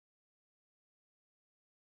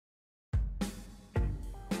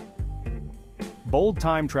Bold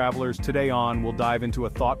time travelers, today on we'll dive into a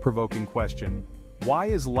thought-provoking question. Why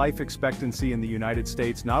is life expectancy in the United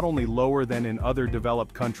States not only lower than in other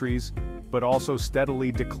developed countries, but also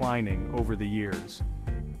steadily declining over the years?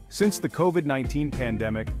 Since the COVID-19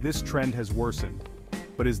 pandemic, this trend has worsened.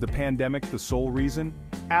 But is the pandemic the sole reason?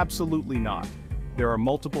 Absolutely not. There are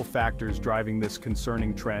multiple factors driving this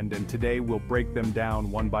concerning trend, and today we'll break them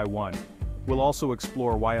down one by one. We'll also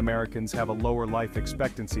explore why Americans have a lower life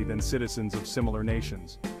expectancy than citizens of similar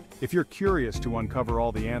nations. If you're curious to uncover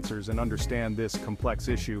all the answers and understand this complex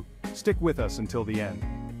issue, stick with us until the end.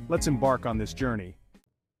 Let's embark on this journey.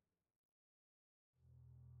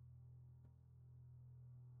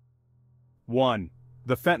 1.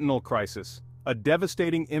 The fentanyl crisis, a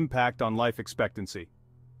devastating impact on life expectancy.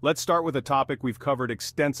 Let's start with a topic we've covered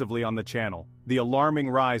extensively on the channel, the alarming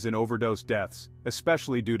rise in overdose deaths,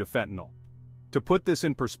 especially due to fentanyl. To put this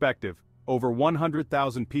in perspective, over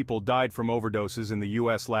 100,000 people died from overdoses in the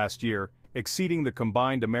US last year, exceeding the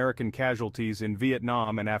combined American casualties in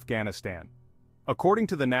Vietnam and Afghanistan. According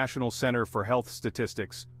to the National Center for Health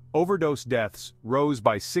Statistics, overdose deaths rose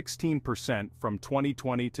by 16% from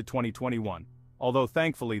 2020 to 2021, although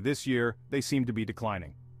thankfully this year they seem to be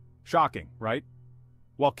declining. Shocking, right?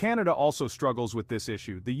 While Canada also struggles with this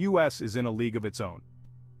issue, the US is in a league of its own.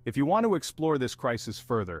 If you want to explore this crisis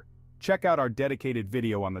further, check out our dedicated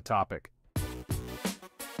video on the topic.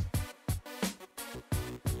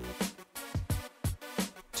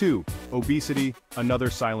 2. Obesity, another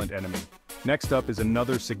silent enemy. Next up is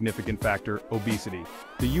another significant factor, obesity.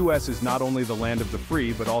 The US is not only the land of the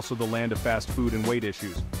free but also the land of fast food and weight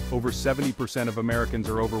issues. Over 70% of Americans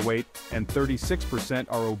are overweight and 36%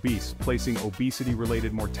 are obese, placing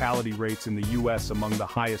obesity-related mortality rates in the US among the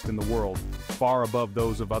highest in the world, far above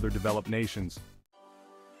those of other developed nations.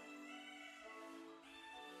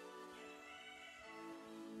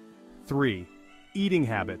 3. Eating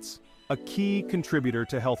habits, a key contributor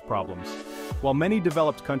to health problems. While many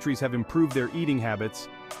developed countries have improved their eating habits,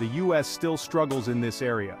 the US still struggles in this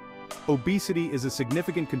area. Obesity is a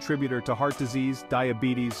significant contributor to heart disease,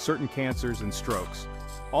 diabetes, certain cancers, and strokes.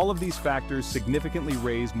 All of these factors significantly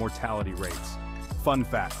raise mortality rates. Fun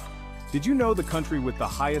fact: did you know the country with the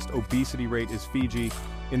highest obesity rate is Fiji?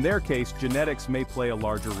 In their case, genetics may play a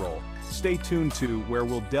larger role. Stay tuned to where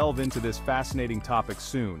we'll delve into this fascinating topic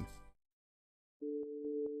soon.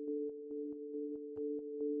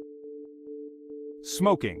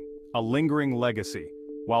 Smoking, a lingering legacy.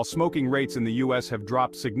 While smoking rates in the US have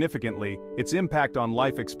dropped significantly, its impact on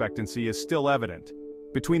life expectancy is still evident.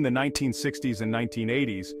 Between the 1960s and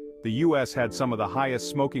 1980s, the US had some of the highest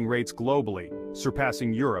smoking rates globally,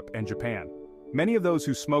 surpassing Europe and Japan. Many of those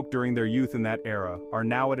who smoked during their youth in that era are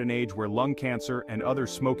now at an age where lung cancer and other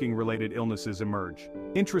smoking-related illnesses emerge.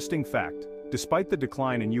 Interesting fact: despite the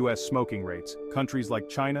decline in US smoking rates, countries like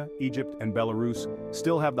China, Egypt, and Belarus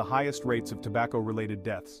still have the highest rates of tobacco-related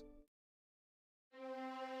deaths.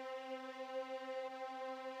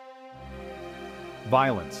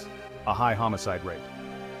 Violence, a high homicide rate.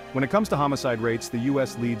 When it comes to homicide rates, the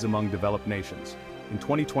US leads among developed nations. In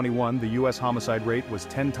 2021, the US homicide rate was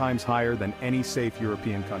 10 times higher than any safe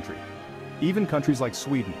European country. Even countries like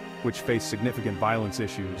Sweden, which face significant violence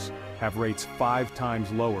issues, have rates 5 times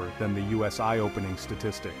lower than the US eye-opening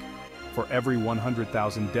statistic. For every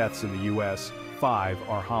 100,000 deaths in the US, 5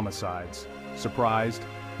 are homicides. Surprised?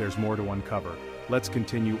 There's more to uncover. Let's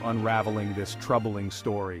continue unraveling this troubling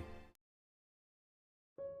story.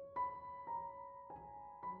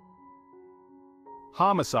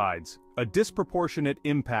 Homicides, a disproportionate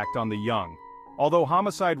impact on the young. Although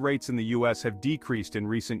homicide rates in the US have decreased in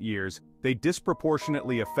recent years, they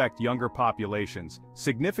disproportionately affect younger populations,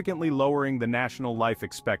 significantly lowering the national life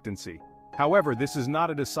expectancy. However, this is not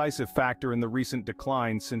a decisive factor in the recent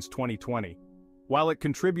decline since 2020. While it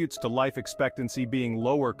contributes to life expectancy being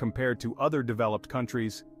lower compared to other developed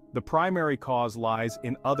countries, the primary cause lies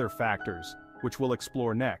in other factors, which we'll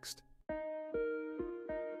explore next.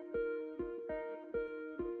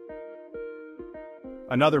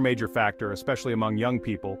 Another major factor, especially among young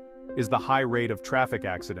people, is the high rate of traffic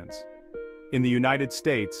accidents. In the United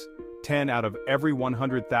States, 10 out of every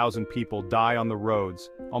 100,000 people die on the roads,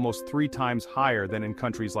 almost 3 times higher than in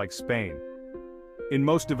countries like Spain. In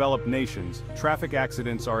most developed nations, traffic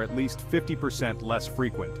accidents are at least 50% less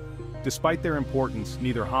frequent. Despite their importance,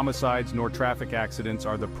 neither homicides nor traffic accidents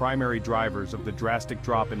are the primary drivers of the drastic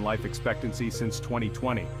drop in life expectancy since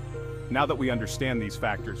 2020. Now that we understand these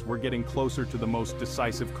factors, we're getting closer to the most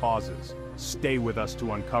decisive causes. Stay with us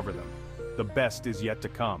to uncover them. The best is yet to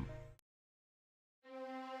come.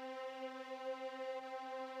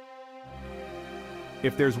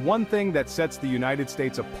 If there's one thing that sets the United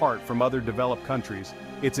States apart from other developed countries,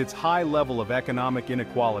 it's its high level of economic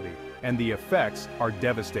inequality, and the effects are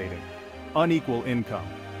devastating. Unequal income.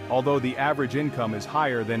 Although the average income is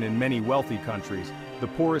higher than in many wealthy countries, the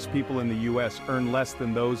poorest people in the U.S. earn less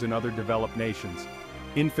than those in other developed nations.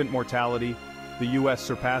 Infant mortality. The U.S.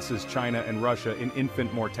 surpasses China and Russia in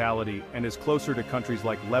infant mortality and is closer to countries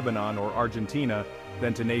like Lebanon or Argentina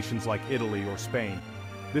than to nations like Italy or Spain.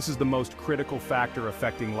 This is the most critical factor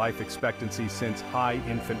affecting life expectancy since high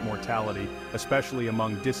infant mortality, especially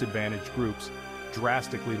among disadvantaged groups,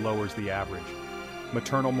 drastically lowers the average.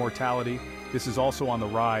 Maternal mortality. This is also on the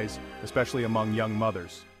rise, especially among young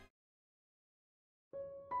mothers.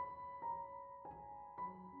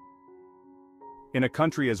 In a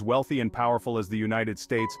country as wealthy and powerful as the United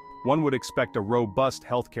States, one would expect a robust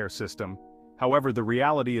healthcare system. However, the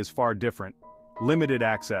reality is far different. Limited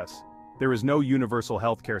access. There is no universal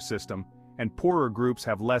healthcare system, and poorer groups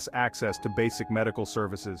have less access to basic medical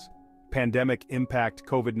services. Pandemic impact.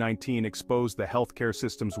 COVID-19 exposed the healthcare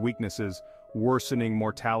system's weaknesses, worsening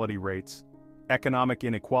mortality rates. Economic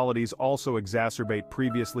inequalities also exacerbate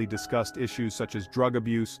previously discussed issues such as drug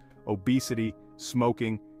abuse, obesity,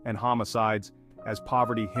 smoking, and homicides, as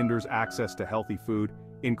poverty hinders access to healthy food,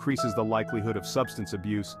 increases the likelihood of substance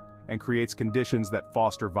abuse, and creates conditions that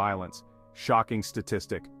foster violence. Shocking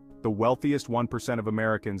statistic. The wealthiest 1% of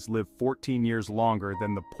Americans live 14 years longer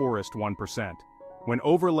than the poorest 1%. When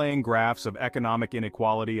overlaying graphs of economic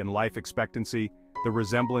inequality and life expectancy, the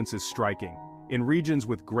resemblance is striking. In regions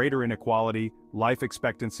with greater inequality, life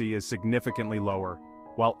expectancy is significantly lower.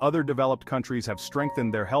 While other developed countries have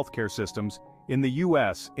strengthened their healthcare systems, in the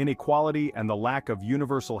U.S., inequality and the lack of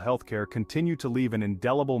universal healthcare continue to leave an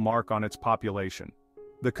indelible mark on its population.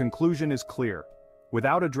 The conclusion is clear.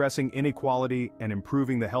 Without addressing inequality and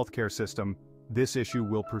improving the healthcare system, this issue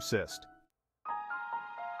will persist.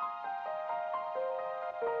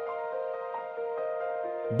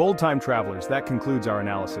 Bold time travelers, that concludes our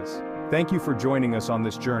analysis. Thank you for joining us on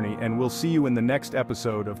this journey, and we'll see you in the next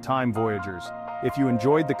episode of Time Voyagers. If you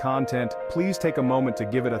enjoyed the content, please take a moment to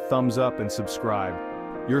give it a thumbs up and subscribe.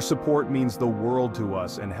 Your support means the world to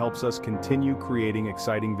us and helps us continue creating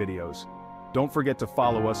exciting videos. Don't forget to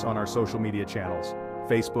follow us on our social media channels: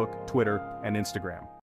 Facebook, Twitter, and Instagram.